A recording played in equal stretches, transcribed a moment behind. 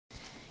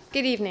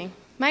Good evening.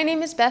 My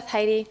name is Beth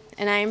Heyde,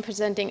 and I am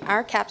presenting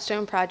our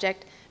capstone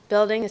project,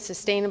 Building a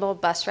Sustainable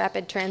Bus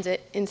Rapid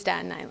Transit in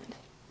Staten Island.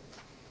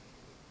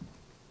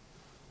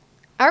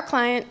 Our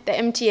client, the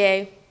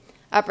MTA,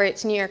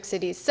 operates New York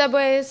City's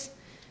subways,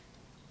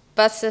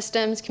 bus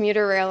systems,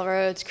 commuter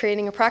railroads,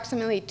 creating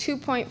approximately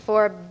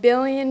 2.4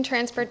 billion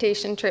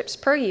transportation trips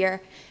per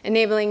year,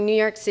 enabling New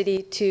York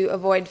City to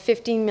avoid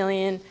 15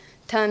 million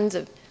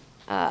metric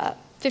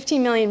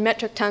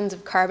tons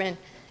of carbon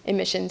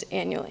emissions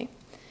annually.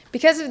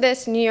 Because of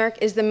this, New York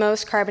is the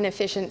most carbon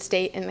efficient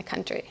state in the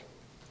country.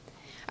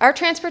 Our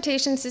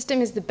transportation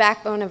system is the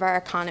backbone of our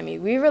economy.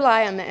 We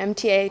rely on the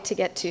MTA to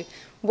get to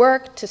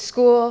work, to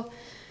school,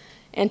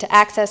 and to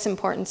access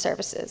important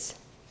services.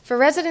 For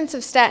residents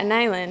of Staten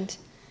Island,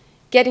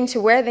 getting to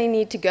where they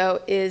need to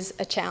go is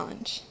a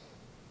challenge.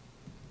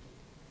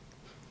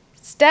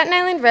 Staten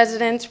Island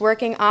residents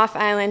working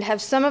off-island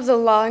have some of the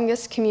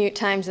longest commute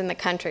times in the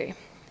country.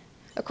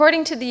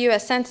 According to the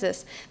U.S.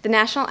 Census, the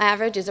national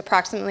average is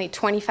approximately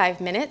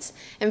 25 minutes,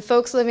 and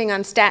folks living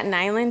on Staten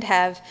Island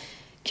have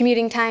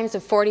commuting times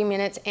of 40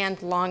 minutes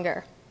and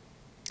longer.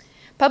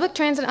 Public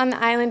transit on the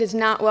island is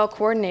not well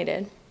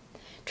coordinated.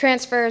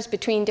 Transfers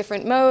between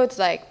different modes,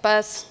 like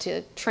bus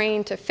to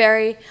train to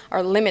ferry,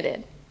 are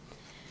limited.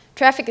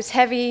 Traffic is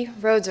heavy,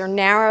 roads are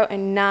narrow,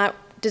 and not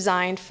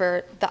designed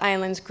for the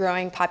island's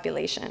growing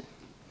population.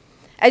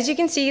 As you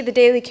can see, the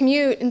daily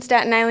commute in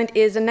Staten Island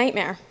is a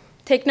nightmare.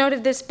 Take note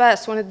of this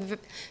bus, one of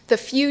the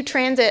few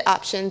transit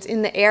options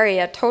in the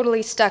area,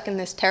 totally stuck in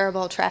this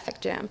terrible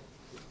traffic jam.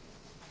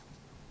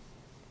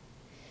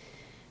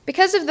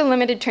 Because of the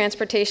limited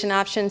transportation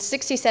options,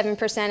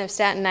 67% of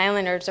Staten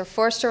Islanders are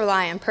forced to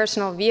rely on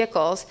personal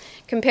vehicles,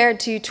 compared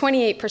to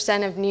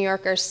 28% of New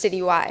Yorkers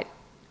citywide.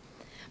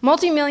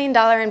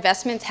 Multi-million-dollar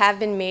investments have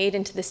been made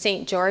into the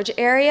St. George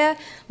area,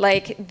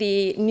 like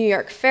the New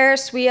York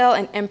Ferris Wheel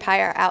and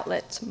Empire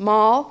Outlets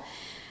Mall,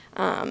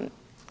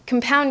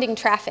 compounding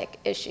traffic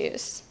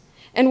issues.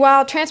 And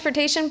while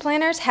transportation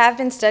planners have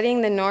been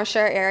studying the North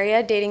Shore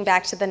area dating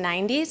back to the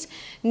 90s,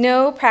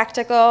 no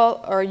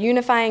practical or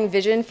unifying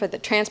vision for the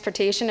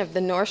transportation of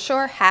the North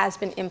Shore has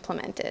been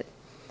implemented.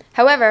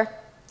 However,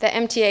 the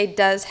MTA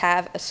does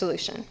have a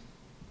solution.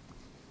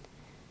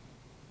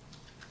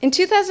 In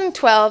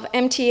 2012,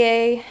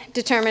 MTA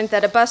determined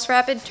that a bus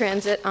rapid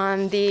transit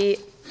on the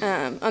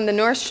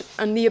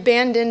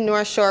abandoned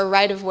North Shore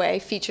right-of-way,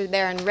 featured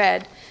there in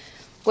red,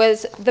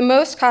 was the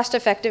most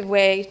cost-effective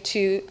way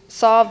to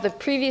solve the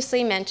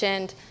previously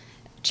mentioned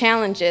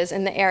challenges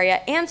in the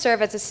area and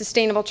serve as a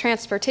sustainable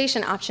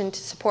transportation option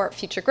to support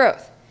future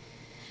growth.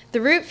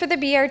 The route for the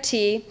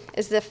BRT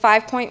is the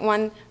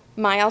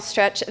 5.1-mile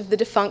stretch of the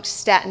defunct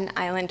Staten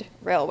Island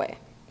Railway.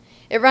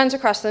 It runs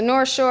across the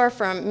North Shore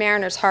from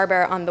Mariners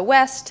Harbor on the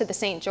west to the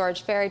St.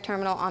 George Ferry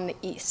Terminal on the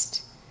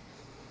east.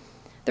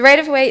 The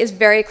right-of-way is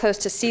very close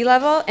to sea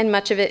level, and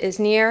much of it is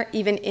near,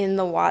 even in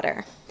the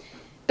water.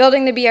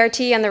 Building the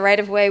BRT on the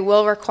right-of-way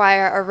will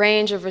require a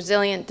range of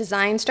resilient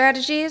design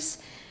strategies,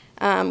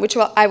 which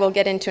I will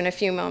get into in a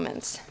few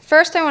moments.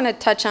 First, I want to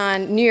touch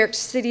on New York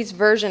City's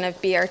version of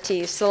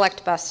BRT,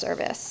 Select Bus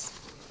Service.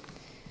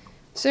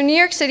 So New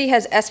York City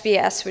has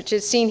SBS, which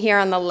is seen here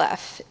on the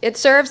left. It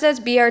serves as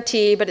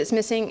BRT, but it's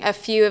missing a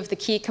few of the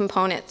key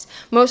components,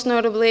 most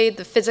notably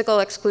the physical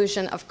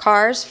exclusion of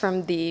cars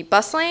from the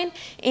bus lane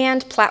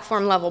and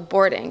platform-level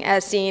boarding,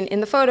 as seen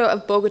in the photo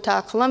of Bogota,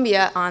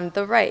 Colombia on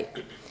the right.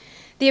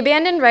 The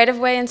abandoned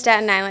right-of-way in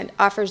Staten Island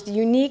offers the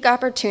unique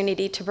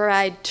opportunity to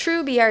provide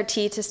true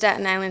BRT to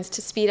Staten Islanders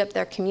to speed up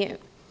their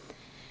commute.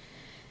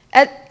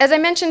 As I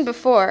mentioned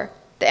before,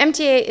 the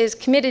MTA is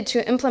committed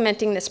to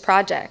implementing this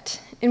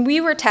project, and we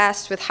were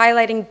tasked with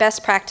highlighting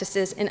best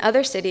practices in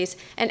other cities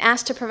and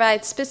asked to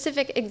provide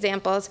specific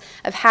examples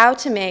of how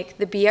to make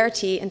the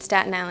BRT in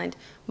Staten Island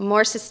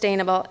more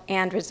sustainable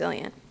and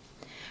resilient.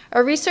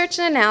 Our research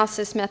and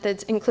analysis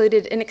methods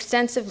included an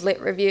extensive lit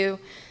review,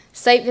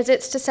 site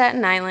visits to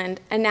Staten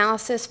Island,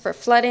 analysis for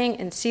flooding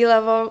and sea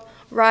level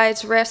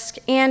rise risk,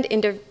 and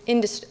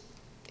interviews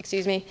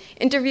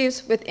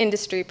with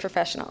industry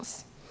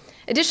professionals.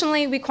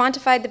 Additionally, we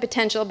quantified the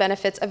potential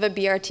benefits of a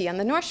BRT on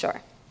the North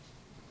Shore.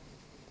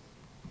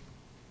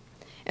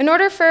 In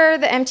order for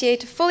the MTA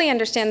to fully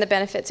understand the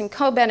benefits and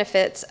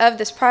co-benefits of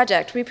this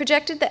project, we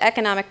projected the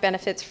economic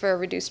benefits for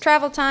reduced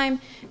travel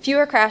time,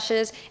 fewer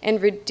crashes,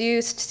 and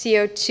reduced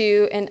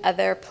CO2 and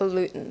other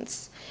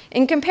pollutants.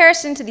 In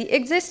comparison to the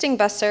existing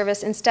bus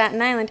service in Staten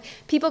Island,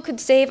 people could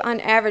save on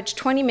average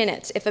 20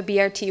 minutes if a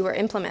BRT were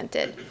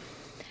implemented.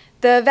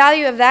 The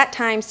value of that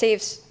time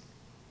saved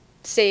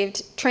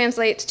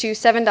translates to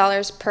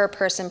 $7 per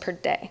person per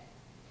day.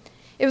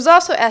 It was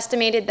also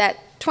estimated that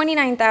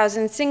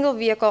 29,000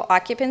 single-vehicle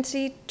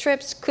occupancy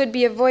trips could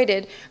be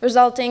avoided,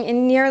 resulting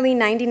in nearly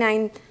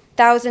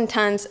 99,000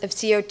 tons of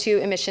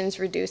CO2 emissions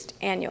reduced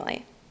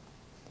annually.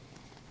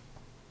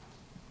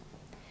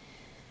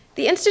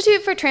 The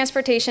Institute for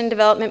Transportation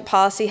Development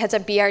Policy has a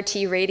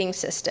BRT rating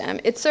system.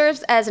 It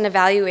serves as an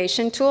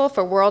evaluation tool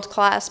for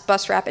world-class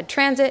bus rapid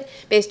transit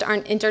based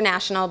on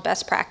international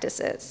best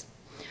practices.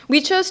 We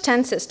chose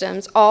 10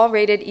 systems, all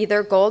rated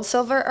either gold,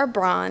 silver, or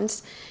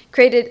bronze,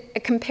 created a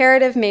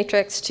comparative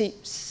matrix to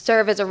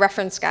serve as a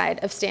reference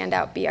guide of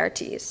standout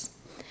BRTs.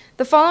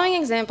 The following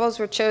examples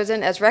were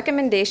chosen as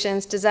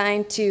recommendations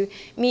designed to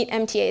meet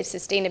MTA's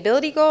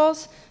sustainability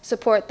goals,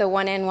 support the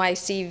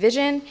 1NYC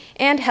vision,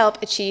 and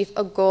help achieve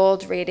a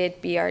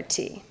gold-rated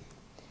BRT.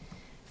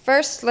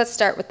 First, let's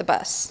start with the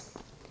bus.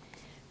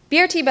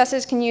 BRT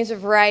buses can use a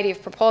variety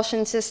of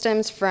propulsion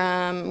systems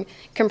from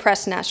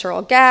compressed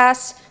natural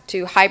gas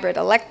to hybrid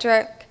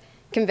electric,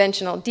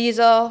 conventional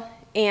diesel,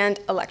 and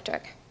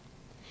electric.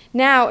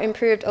 Now,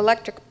 improved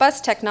electric bus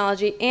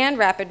technology and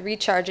rapid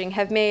recharging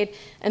have made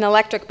an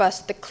electric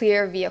bus the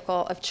clear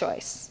vehicle of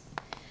choice.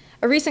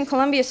 A recent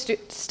Columbia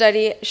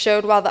study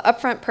showed while the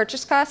upfront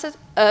purchase costs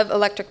of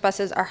electric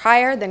buses are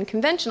higher than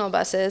conventional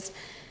buses,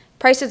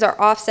 prices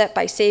are offset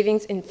by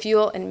savings in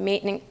fuel and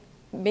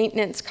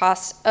maintenance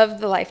costs of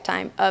the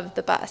lifetime of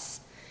the bus.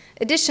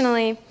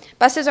 Additionally,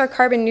 buses are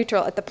carbon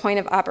neutral at the point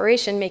of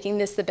operation, making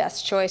this the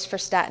best choice for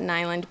Staten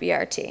Island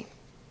BRT.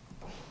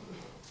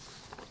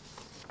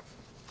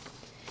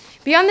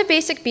 Beyond the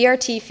basic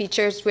BRT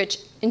features which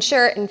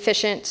ensure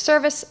efficient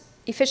service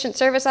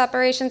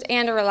operations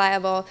and a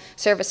reliable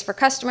service for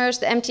customers,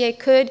 the MTA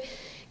could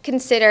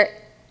consider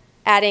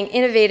adding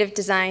innovative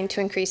design to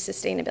increase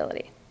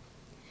sustainability.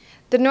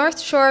 The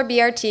North Shore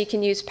BRT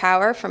can use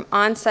power from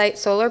on-site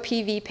solar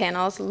PV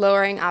panels,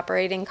 lowering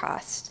operating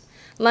costs.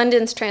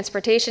 London's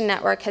transportation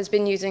network has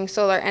been using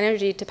solar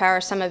energy to power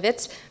some of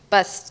its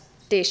bus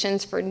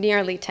stations for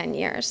nearly 10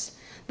 years.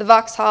 The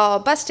Vauxhall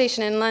bus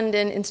station in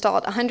London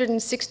installed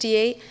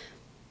 168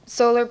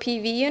 solar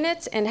PV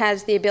units and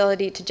has the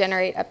ability to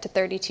generate up to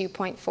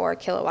 32.4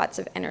 kilowatts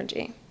of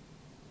energy.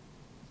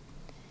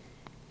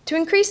 To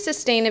increase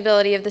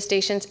sustainability of the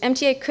stations,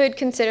 MTA could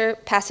consider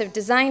passive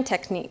design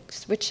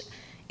techniques, which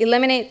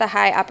eliminate the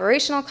high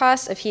operational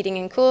costs of heating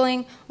and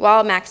cooling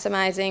while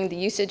maximizing the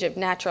usage of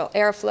natural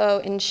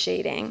airflow and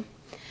shading.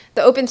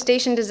 The open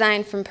station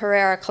design from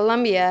Pereira,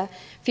 Colombia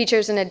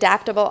features an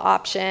adaptable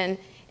option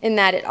in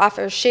that it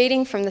offers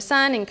shading from the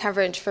sun and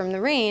coverage from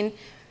the rain,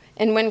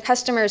 and when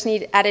customers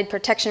need added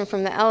protection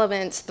from the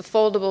elements, the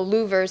foldable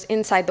louvers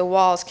inside the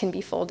walls can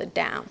be folded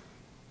down.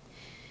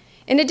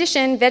 In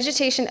addition,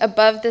 vegetation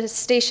above the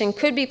station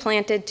could be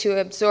planted to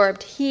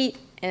absorb heat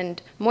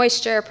and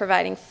moisture,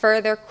 providing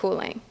further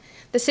cooling.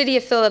 The city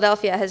of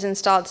Philadelphia has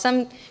installed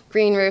some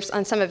green roofs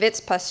on some of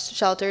its bus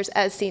shelters,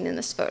 as seen in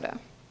this photo.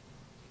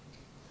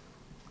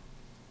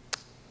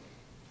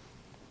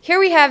 Here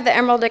we have the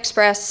Emerald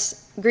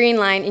Express Green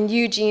Line in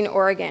Eugene,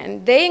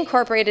 Oregon. They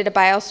incorporated a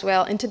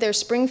bioswale into their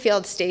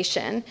Springfield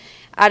station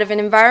out of an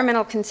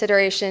environmental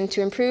consideration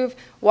to improve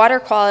water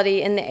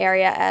quality in the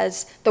area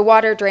as the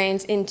water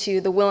drains into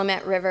the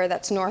Willamette River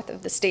that's north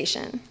of the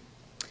station.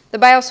 The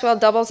bioswale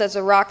doubles as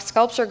a rock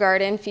sculpture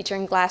garden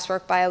featuring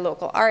glasswork by a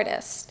local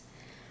artist.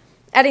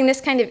 Adding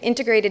this kind of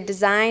integrated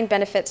design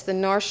benefits the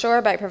North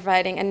Shore by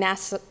providing a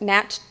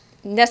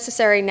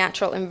necessary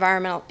natural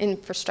environmental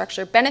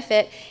infrastructure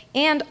benefit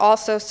and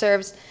also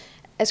serves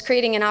as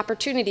creating an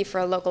opportunity for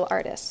a local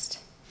artist.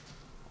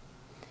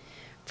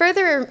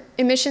 Further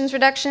emissions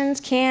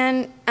reductions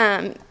and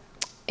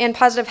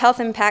positive health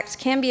impacts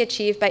can be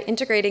achieved by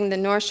integrating the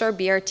North Shore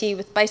BRT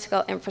with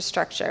bicycle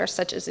infrastructure,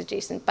 such as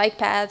adjacent bike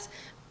paths,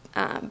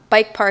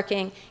 bike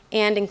parking,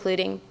 and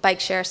including bike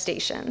share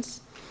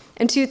stations.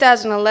 In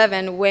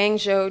 2011,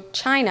 Guangzhou,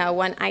 China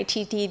won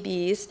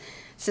ITTB's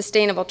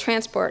Sustainable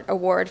Transport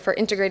Award for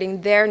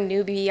integrating their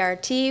new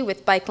BRT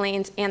with bike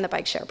lanes and the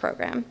bike share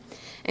program.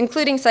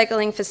 Including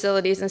cycling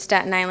facilities in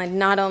Staten Island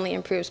not only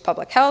improves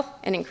public health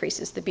and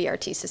increases the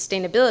BRT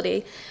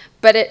sustainability,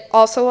 but it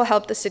also will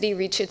help the city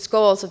reach its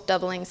goals of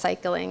doubling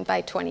cycling by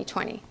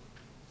 2020.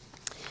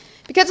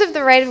 Because of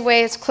the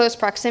right-of-way's close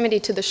proximity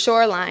to the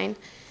shoreline,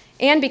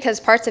 and because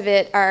parts of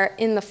it are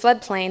in the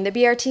floodplain, the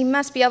BRT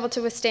must be able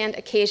to withstand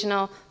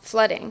occasional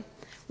flooding.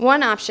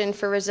 One option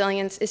for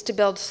resilience is to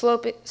build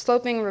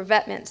sloping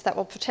revetments that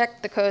will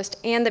protect the coast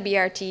and the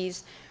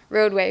BRT's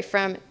roadway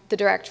from the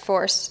direct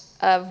force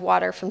of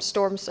water from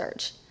storm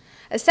surge.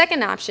 A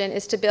second option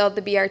is to build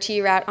the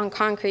BRT route on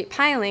concrete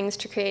pilings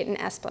to create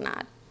an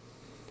esplanade.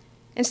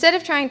 Instead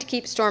of trying to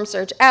keep storm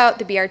surge out,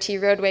 the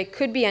BRT roadway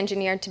could be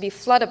engineered to be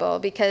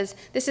floodable because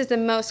this is the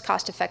most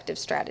cost-effective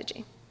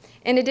strategy.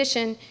 In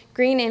addition,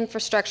 green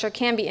infrastructure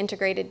can be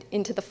integrated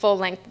into the full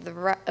length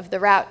of the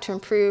route to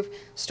improve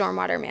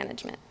stormwater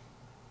management.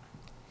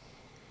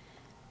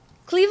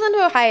 Cleveland,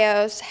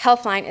 Ohio's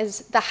Healthline is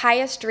the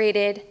highest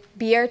rated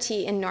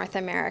BRT in North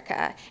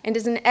America and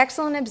is an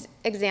excellent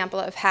example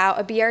of how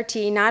a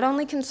BRT not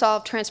only can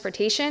solve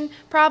transportation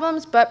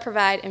problems but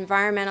provide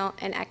environmental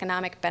and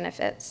economic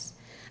benefits.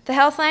 The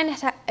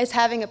Healthline is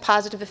having a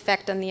positive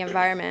effect on the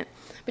environment.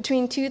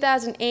 Between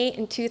 2008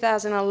 and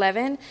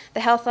 2011, the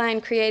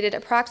Healthline created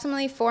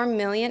approximately 4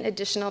 million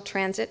additional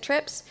transit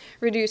trips,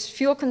 reduced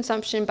fuel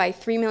consumption by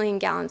 3 million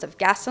gallons of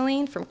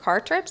gasoline from car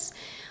trips,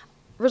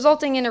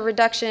 resulting in a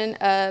reduction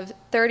of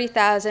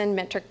 30,000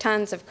 metric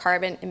tons of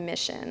carbon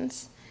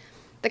emissions.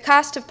 The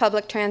cost of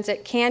public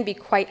transit can be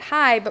quite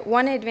high, but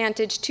one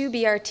advantage to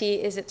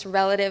BRT is its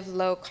relative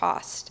low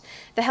cost.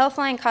 The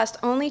Healthline cost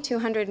only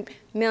 $200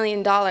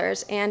 million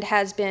and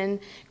has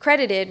been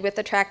credited with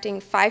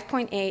attracting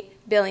 $5.8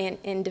 billion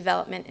in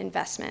development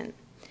investment.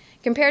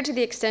 Compared to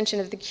the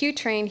extension of the Q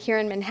train here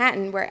in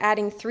Manhattan, where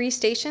adding 3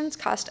 stations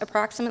cost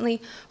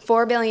approximately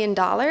 $4 billion,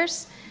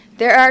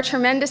 there are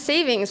tremendous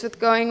savings with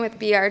going with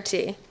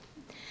BRT.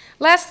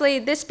 Lastly,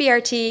 this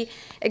BRT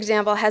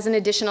example has an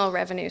additional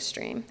revenue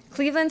stream.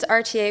 Cleveland's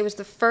RTA was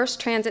the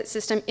first transit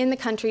system in the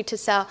country to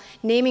sell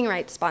naming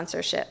rights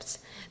sponsorships.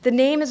 The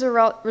name is a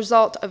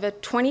result of a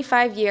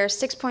 25-year,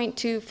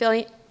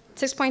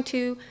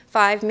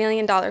 $6.25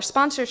 million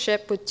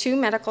sponsorship with 2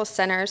 medical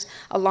centers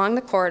along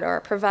the corridor,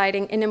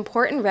 providing an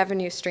important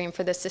revenue stream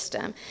for the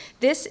system.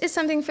 This is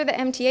something for the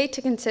MTA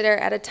to consider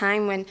at a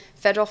time when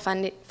federal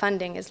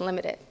funding is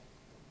limited.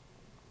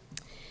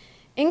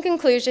 In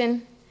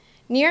conclusion,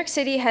 New York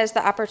City has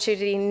the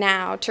opportunity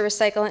now to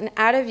recycle an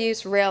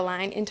out-of-use rail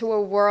line into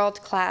a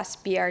world-class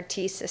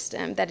BRT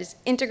system that is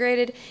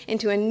integrated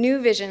into a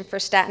new vision for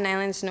Staten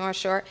Island's North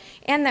Shore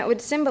and that would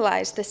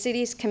symbolize the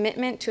city's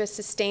commitment to a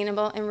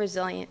sustainable and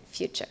resilient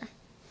future.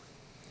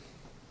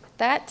 With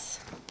that,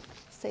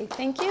 say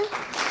thank you.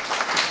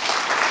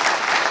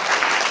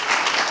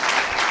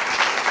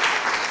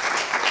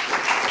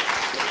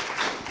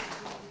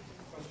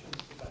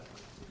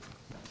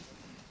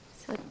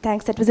 So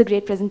thanks, that was a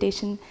great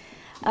presentation.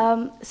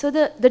 So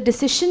the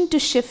decision to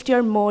shift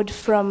your mode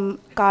from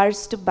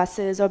cars to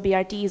buses or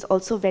BRT is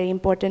also very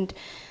important.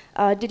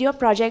 Did your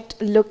project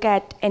look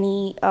at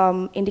any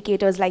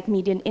indicators like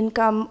median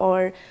income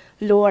or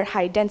low or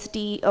high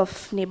density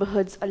of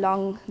neighborhoods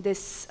along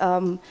this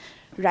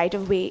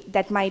right-of-way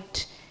that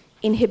might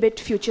inhibit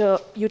future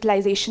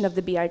utilization of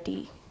the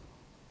BRT?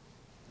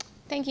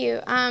 Thank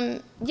you.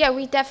 Yeah,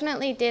 we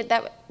definitely did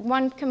that.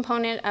 One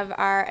component of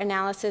our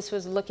analysis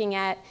was looking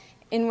at,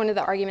 in one of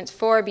the arguments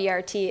for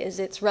BRT, is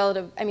its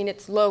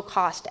its low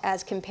cost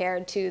as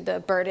compared to the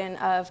burden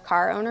of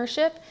car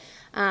ownership.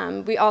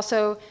 We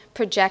also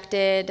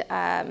projected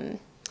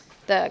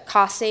the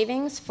cost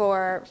savings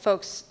for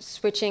folks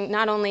switching,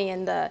 not only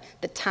in the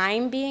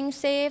time being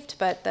saved,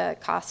 but the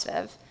cost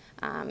of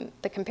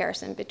the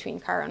comparison between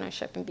car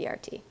ownership and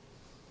BRT.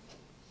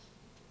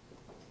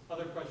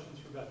 Other questions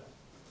for Beth?